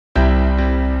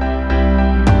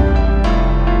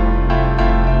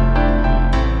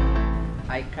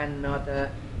not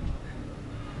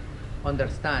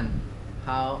understand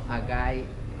how a guy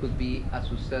could be a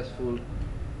successful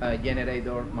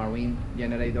marine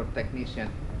generator technician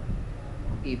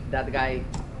if that guy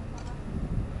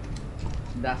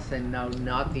doesn't know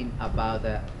nothing about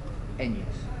the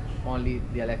engines, only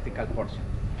the electrical portion.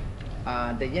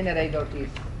 The generator is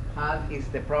half is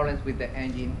the problems with the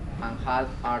engine and half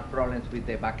are problems with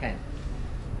the back end.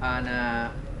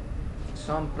 And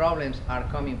some problems are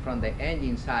coming from the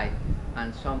engine side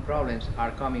and some problems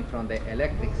are coming from the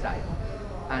electric side.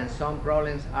 And some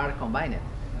problems are combined.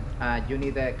 You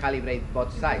need to calibrate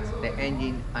both sides, the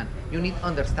engine, and you need to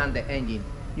understand the engine.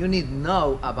 You need to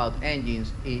know about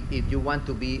engines if you want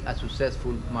to be a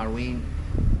successful marine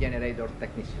generator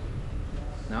technician.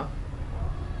 No?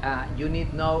 You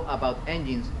need to know about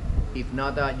engines. If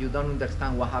not, you don't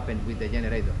understand what happened with the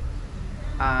generator.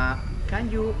 Can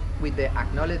you, with the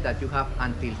acknowledge that you have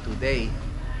until today,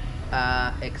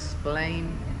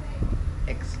 explain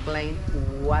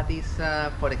what is,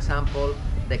 for example,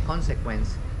 the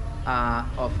consequence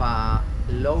of a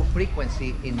low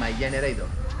frequency in my generator?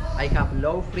 I have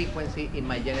low frequency in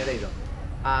my generator.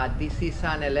 This is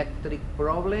an electric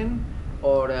problem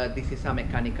or this is a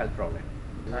mechanical problem?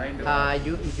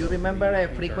 You remember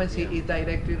frequency is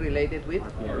directly related with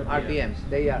RPMs.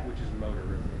 They are. Which is motor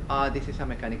rhythm. This is a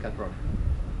mechanical problem.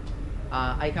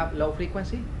 I have low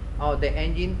frequency. The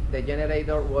engine, the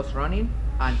generator was running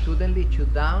and suddenly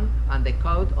shut down, and the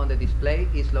code on the display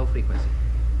is low frequency.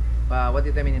 What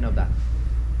is the meaning of that?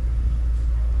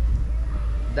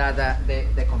 That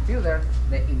the computer,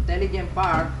 the intelligent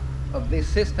part of this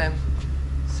system,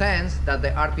 sense that the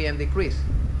RPM decrease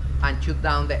and shut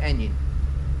down the engine.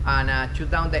 And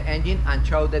shut down the engine and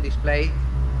show the display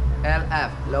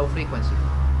LF, low frequency.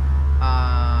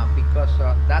 Because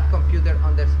that computer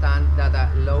understands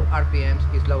that low RPMs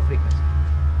is low frequency.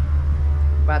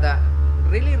 But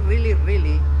really,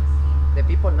 the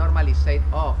people normally say,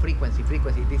 oh, frequency,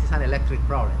 this is an electric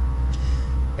problem.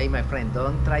 Hey, my friend,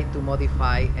 don't try to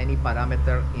modify any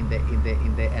parameter in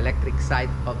the electric side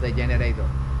of the generator,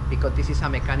 because this is a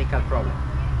mechanical problem.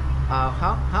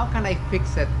 How can I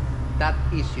fix it? That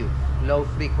issue, low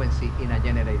frequency in a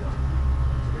generator.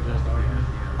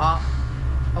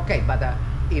 Okay, but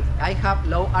if I have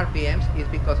low RPMs, it's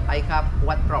because I have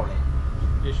what problem?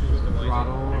 Issues with the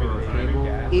throttle or cable.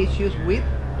 Issues with?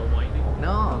 The winding?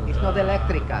 No, it's not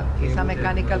electrical. It's a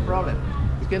mechanical problem.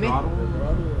 Excuse me?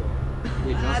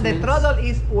 The throttle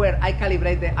is where I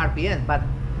calibrate the RPM, but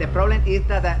the problem is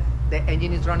that the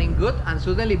engine is running good and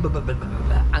suddenly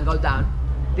and go down.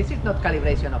 This is not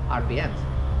calibration of RPMs.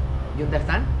 You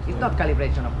understand? It's not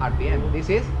calibration of RPM. This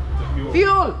is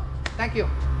fuel. Thank you.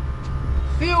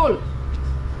 Fuel.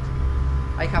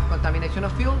 I have contamination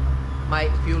of fuel. My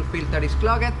fuel filter is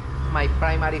clogged. My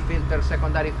primary filter,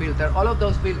 secondary filter, all of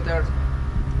those filters.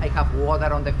 I have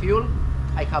water on the fuel.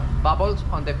 I have bubbles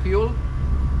on the fuel.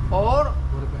 Or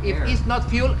if air? it's not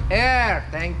fuel, air.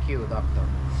 Thank you, doctor.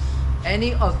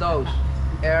 Any of those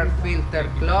air filter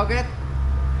clogged.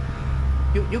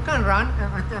 You can run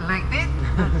like this.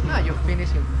 No, you finish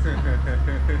in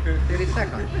 30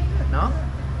 seconds. No?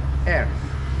 Air.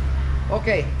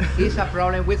 Okay, it's a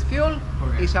problem with fuel,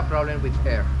 Okay. it's a problem with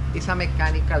air. It's a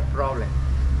mechanical problem.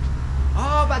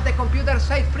 Oh, but the computer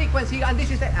says frequency and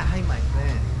this is the... my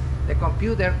friend. The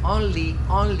computer only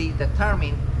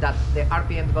determines that the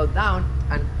RPM go down,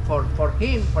 and for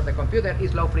the computer,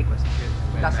 is low frequency.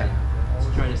 That's it.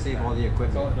 Just trying to save all the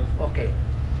equipment. Okay.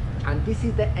 And this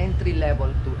is the entry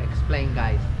level to explain,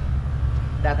 guys,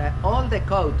 that all the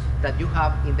codes that you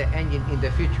have in the engine in the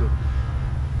future,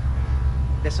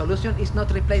 the solution is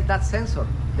not replace that sensor.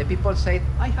 The people say,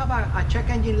 I have a check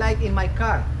engine light in my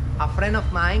car. A friend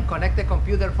of mine connect the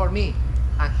computer for me,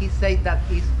 and he said that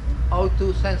is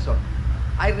O2 sensor.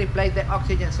 I replaced the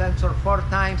oxygen sensor 4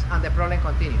 times and the problem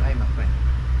continues. I'm a friend.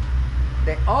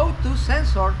 The O2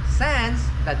 sensor sense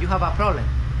that you have a problem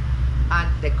and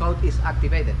the code is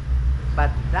activated. But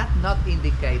that not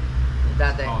indicate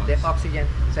that the oxygen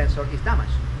sensor is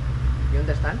damaged. You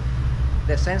understand?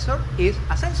 The sensor is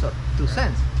a sensor to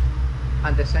sense,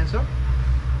 and the sensor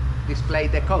display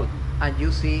the code, and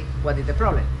you see what is the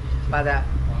problem. But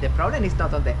the problem is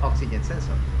not on the oxygen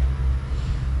sensor.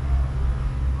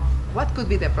 What could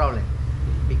be the problem?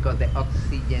 Because the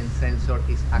oxygen sensor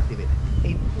is activated.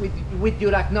 With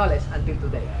your acknowledge until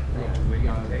today.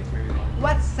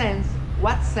 What sense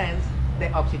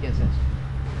the oxygen sensor?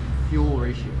 Fuel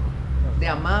ratio. The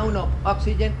amount of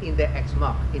oxygen in the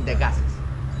smoke, in the gases.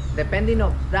 Depending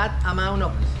on that amount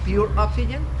of pure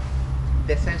oxygen,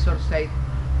 the sensor says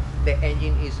the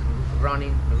engine is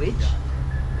running rich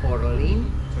or lean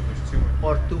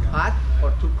or too hot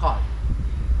or too cold.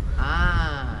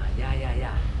 Ah,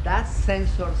 yeah. That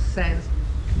sensor sends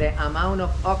the amount of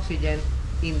oxygen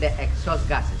in the exhaust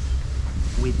gases.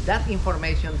 With that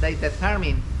information, they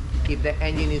determine if the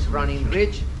engine is running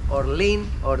rich or lean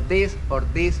or this or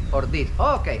this or this.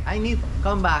 Okay, I need to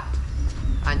come back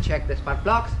and check the spark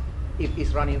plugs if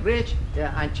it's running rich,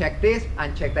 and check this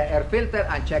and check the air filter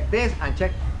and check this and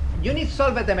check. You need to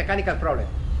solve the mechanical problem.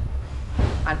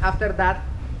 And after that,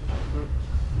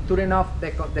 turn off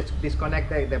disconnect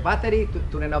the battery,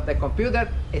 turn off the computer,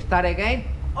 start again.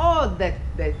 Oh,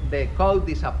 the code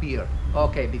disappeared.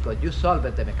 Okay, because you solved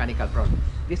the mechanical problem.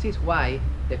 This is why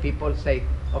the people say,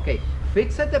 okay,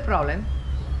 fix the problem,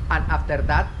 and after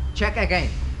that, check again.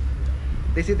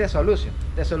 This is the solution.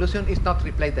 The solution is not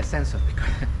replace the sensor,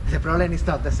 because the problem is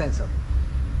not the sensor.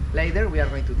 Later, we are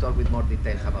going to talk with more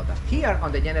details about that. Here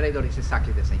on the generator is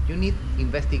exactly the same. You need to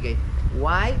investigate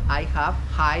why I have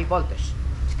high voltage,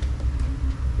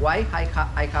 why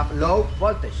I have low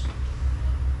voltage,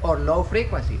 or low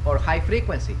frequency, or high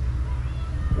frequency,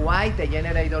 why the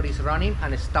generator is running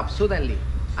and stops suddenly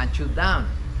and shut down.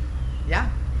 Yeah?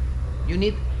 You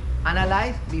need to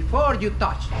analyze before you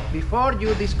touch, before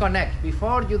you disconnect,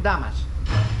 before you damage.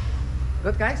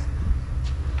 Good, guys?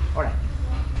 All right.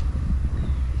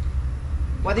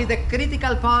 What is the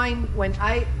critical point when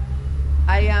I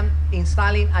am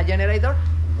installing a generator?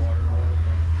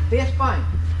 This point.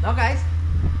 No, guys?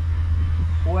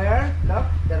 Where, look,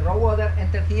 the raw water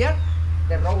entered here,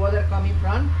 the raw water coming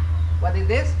from, what is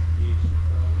this?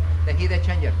 The heat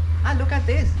exchanger. Ah, look at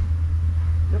this.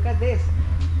 Look at this.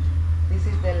 This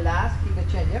is the last heat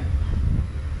exchanger.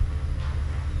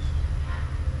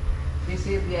 This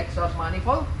is the exhaust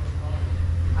manifold.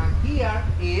 And here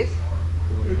is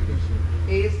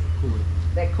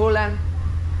the coolant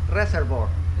reservoir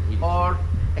or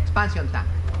expansion tank.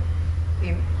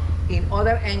 In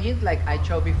other engines, like I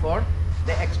showed before,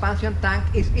 the expansion tank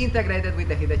is integrated with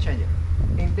the heat exchanger.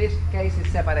 In this case, it's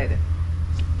separated.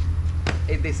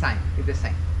 It's the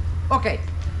same. Okay,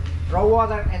 raw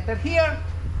water enter here.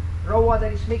 Raw water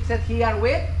is mixed here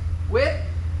with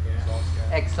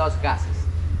exhaust gases.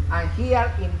 And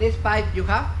here in this pipe, you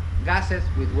have gases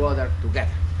with water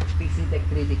together. This is the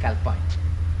critical point.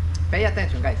 Pay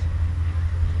attention, guys.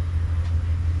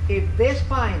 If this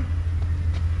point,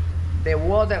 the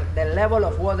level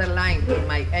of water line in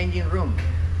my engine room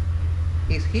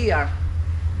is here,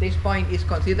 this point is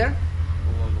considered.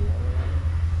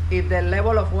 If the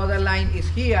level of water line is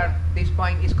here, this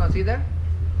point is considered.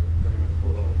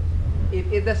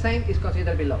 If it's the same, it's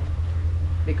considered below,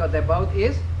 because the boat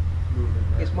is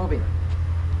moving.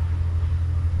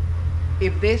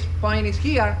 If this point is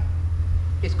here,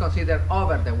 it's considered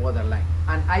over the water line,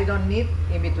 and I don't need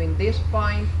in between this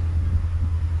point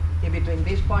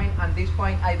and this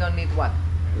point, I don't need what?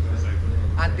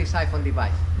 Anti-siphon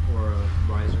device. Or a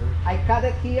riser. I cut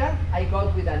it here, I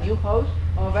go with a new hose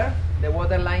over the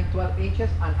water line 12 inches,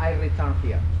 and I return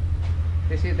here.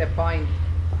 This is the point,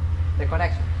 the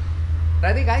connection.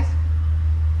 Ready, guys?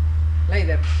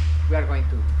 Later, we are going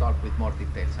to talk with more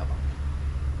details about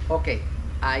it. Okay,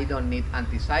 I don't need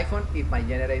anti-siphon if my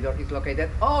generator is located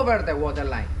over the water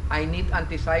line. I need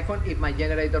anti-siphon if my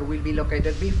generator will be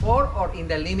located before or in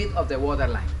the limit of the water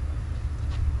line,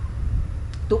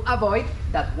 to avoid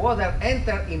that water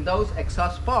enter in those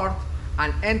exhaust ports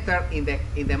and enter in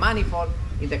the manifold,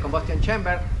 in the combustion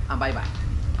chamber, and bye-bye.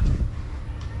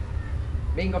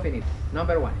 Bingo finito.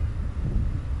 Number one.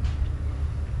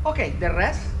 Okay, the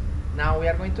rest, now we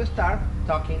are going to start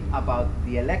talking about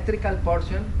the electrical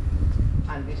portion,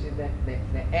 and this is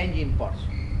the engine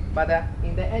portion. But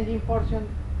in the engine portion,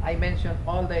 I mentioned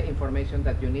all the information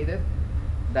that you needed,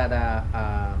 that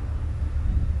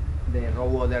the raw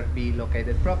water be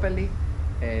located properly.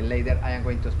 Later, I am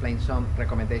going to explain some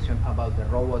recommendation about the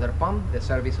raw water pump, the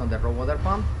service on the raw water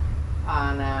pump,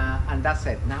 and that's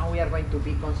it. Now we are going to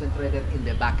be concentrated in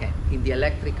the back end, in the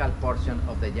electrical portion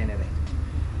of the generator.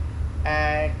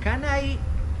 Can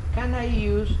I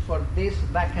use for this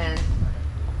back end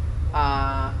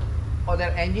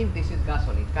other engine? This is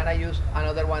gasoline. Can I use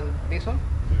another one diesel?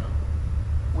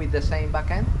 Yeah. With the same back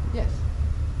end? Yes.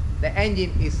 The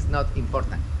engine is not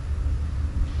important.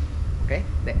 Okay?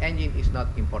 The engine is not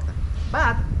important.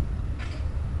 But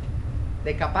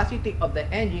the capacity of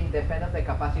the engine depends on the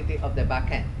capacity of the back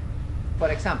end. For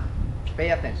example, pay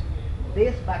attention.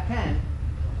 This back end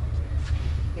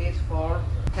is for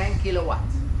 10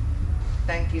 kilowatts.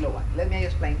 10 kilowatts. Let me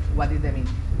explain what is the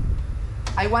meaning.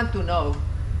 I want to know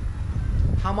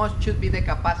how much should be the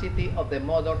capacity of the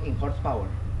motor in horsepower.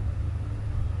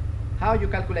 How you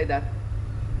calculate that?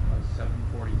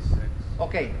 746.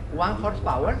 Okay, 1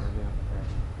 horsepower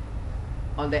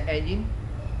on the engine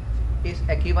is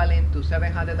equivalent to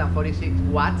 746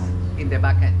 watts in the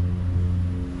back end.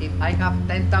 If I have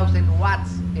 10,000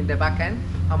 watts in the back end,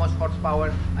 how much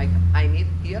horsepower I need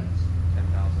here?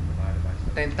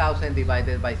 10,000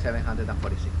 divided by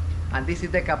 746. And this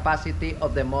is the capacity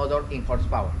of the motor in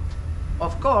horsepower.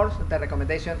 Of course, the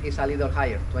recommendation is a little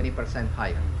higher, 20%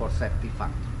 higher for safety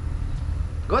factor.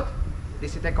 Good?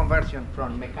 This is the conversion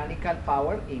from mechanical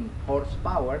power in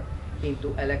horsepower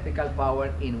into electrical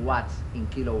power in watts, in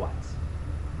kilowatts.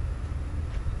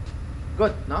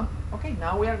 Good, no? Okay,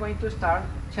 now we are going to start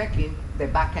checking the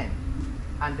back end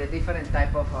and the different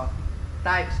types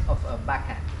of back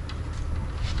end.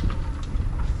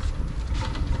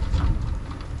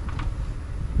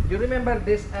 You remember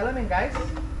this element, guys?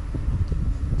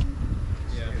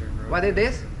 Yeah. What is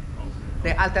this?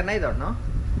 The alternator, no?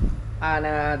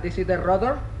 And this is the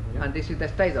rotor, and this is the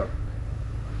stator.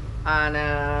 And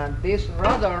this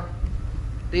rotor,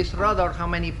 how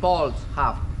many poles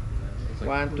have?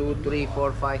 1, 2, 3,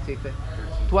 4, 5, 6,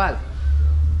 12.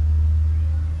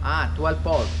 12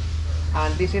 poles.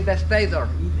 And this is the stator.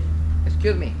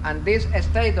 Excuse me. And this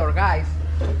stator, guys,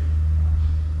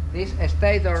 this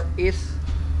stator is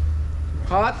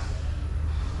hot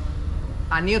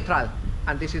and neutral,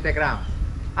 and this is the ground.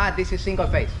 This is single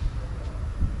phase.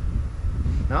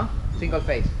 No? Single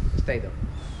phase stator.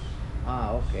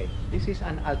 Okay. This is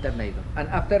an alternator. And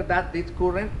after that, this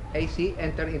current AC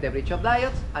enter in the bridge of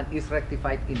diodes and is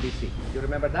rectified in DC. You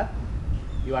remember that?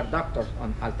 You are doctors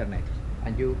on alternators,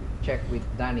 and you check with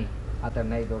Danny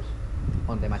alternators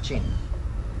on the machine.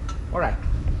 All right.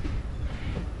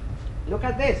 Look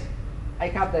at this. I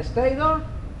have the stator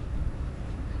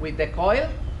with the coil,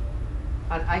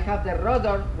 and I have the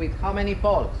rotor with how many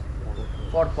poles?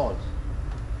 4 poles.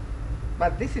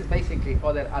 But this is basically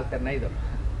other alternator,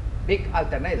 big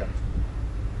alternator.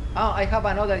 I have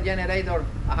another generator,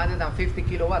 150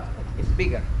 kilowatts. It's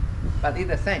bigger, but it's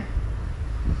the same.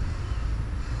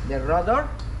 The rotor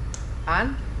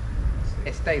and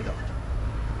a stator.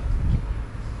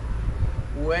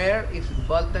 Where is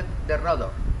bolted the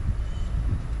rotor?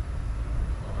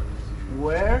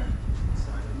 Where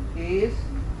is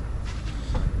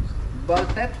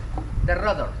bolted the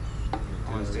rotor?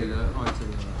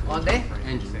 On the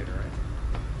engine.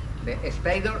 The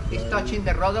stator is touching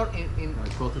the rotor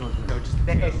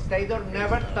the stator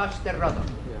never touched the rotor.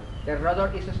 The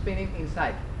rotor is spinning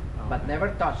inside, but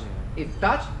never touched. If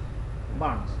touched,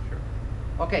 burns.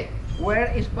 Okay,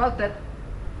 where is bolted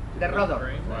the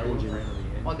rotor?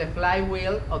 On the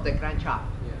flywheel of the crankshaft.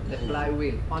 The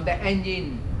flywheel on the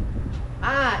engine.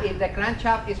 If the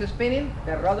crankshaft is spinning,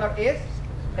 the rotor is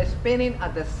spinning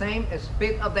at the same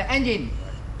speed of the engine.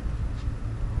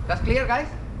 That's clear, guys?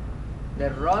 The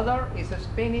rotor is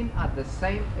spinning at the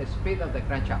same speed of the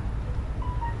crankshaft.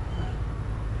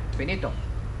 Finito.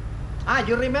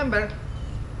 You remember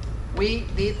we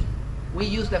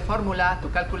used the formula to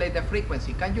calculate the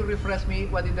frequency. Can you refresh me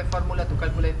what is the formula to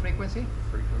calculate frequency?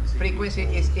 Frequency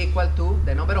is equal to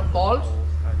the number of poles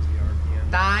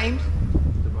times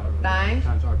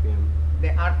RPM. the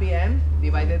RPM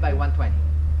divided by 120.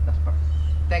 That's perfect.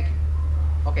 Thank you.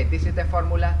 Okay, this is the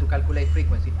formula to calculate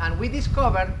frequency. And we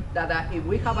discovered that if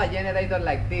we have a generator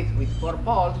like this with 4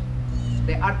 poles,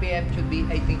 the RPM should be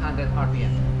 1800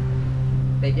 RPM.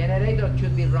 The generator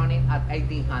should be running at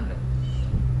 1800.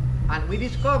 And we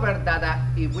discovered that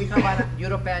if we have a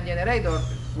European generator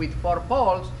with 4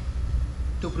 poles,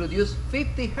 to produce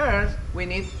 50 Hertz, we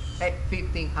need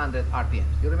 1500 RPM.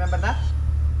 You remember that?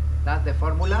 That's the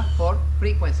formula for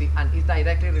frequency, and it's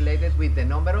directly related with the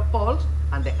number of poles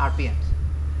and the RPMs.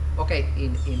 Okay,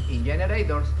 in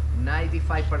generators,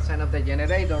 95% of the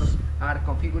generators are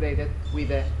configured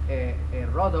with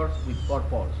rotors with 4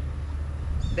 poles.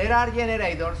 There are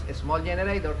generators, small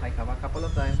generators, I have a couple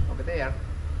of them over there,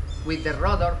 with the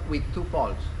rotor with 2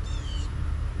 poles.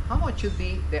 How much should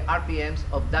be the RPMs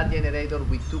of that generator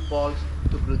with 2 poles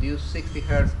to produce 60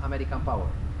 Hertz American power?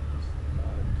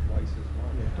 Twice as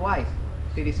much. Twice,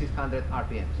 3600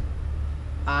 RPMs.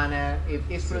 And if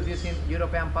it's producing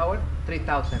European power,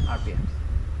 3000 RPMs.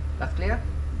 That's clear?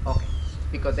 Okay,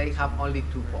 because they have only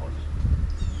 2 poles.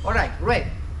 All right, great.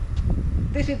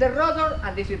 This is the rotor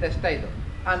and this is the stator.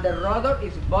 And the rotor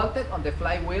is bolted on the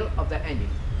flywheel of the engine.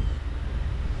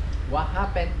 What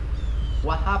happened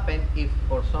if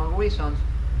for some reasons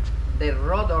the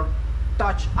rotor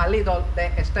touch a little the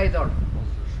stator?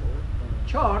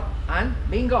 Short, and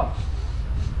bingo,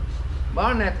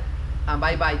 burn it, and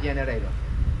bye-bye generator.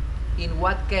 In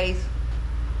what case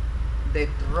the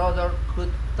rotor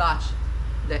could touch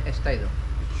the stator?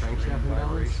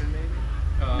 Vibration maybe?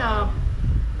 No.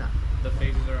 The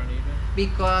phases are uneven?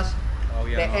 Because Oh,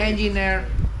 yeah, the engineer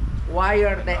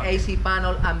wire the AC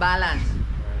panel unbalanced.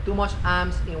 Too much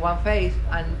amps in one phase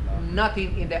and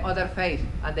nothing in the other phase.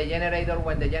 And the generator,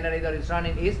 when the generator is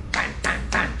running, is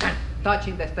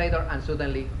touching the stator and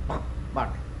suddenly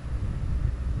burning.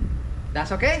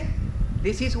 That's okay?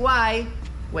 This is why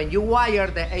when you wire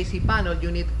the AC panel, you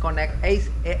need to connect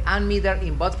ammeter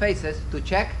in both phases to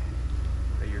check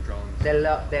That you're drawing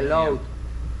the load.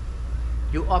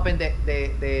 You open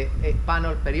the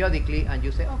panel periodically and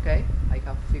you say, okay, I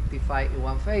have 55 in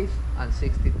one phase and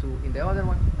 62 in the other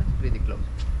one. That's pretty close.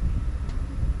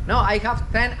 No, I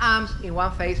have 10 amps in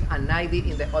one phase and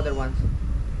 90 in the other ones.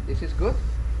 This is good.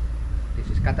 This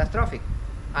is catastrophic.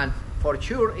 And for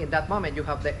sure, in that moment, you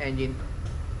have the engine,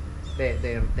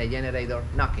 the generator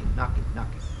knocking.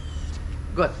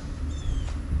 Good.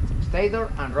 Stator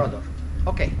and rotor.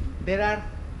 Okay, there are,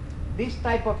 this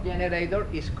type of generator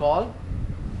is called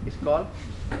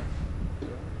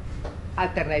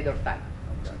alternator type,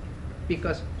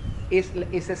 because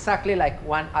it's exactly like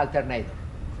one alternator.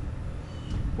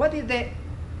 What is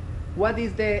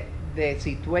the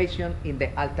situation in the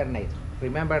alternator?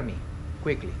 Remember me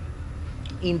quickly.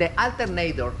 In the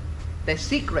alternator, the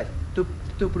secret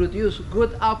to produce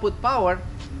good output power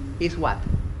is what?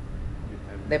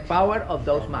 The power of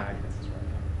those magnets.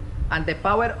 And the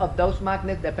power of those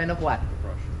magnets depend on what?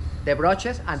 The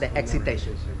brushes and the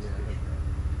excitation.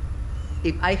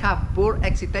 If I have poor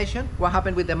excitation, what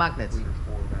happened with the magnets?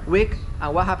 Weak.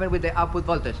 And what happened with the output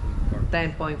voltage?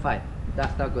 10.5.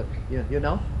 That's not good. You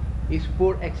know? It's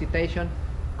poor excitation,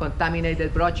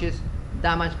 contaminated brushes,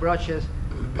 damaged brushes,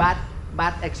 bad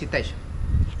excitation.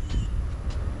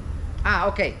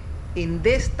 Okay. In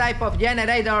this type of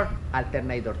generator,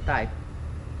 alternator type,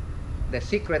 the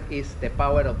secret is the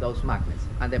power of those magnets.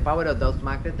 And the power of those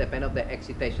magnets depend on the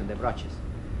excitation, the brushes.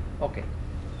 Okay.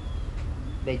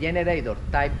 The generator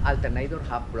type alternator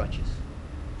have brushes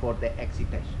for the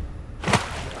excitation.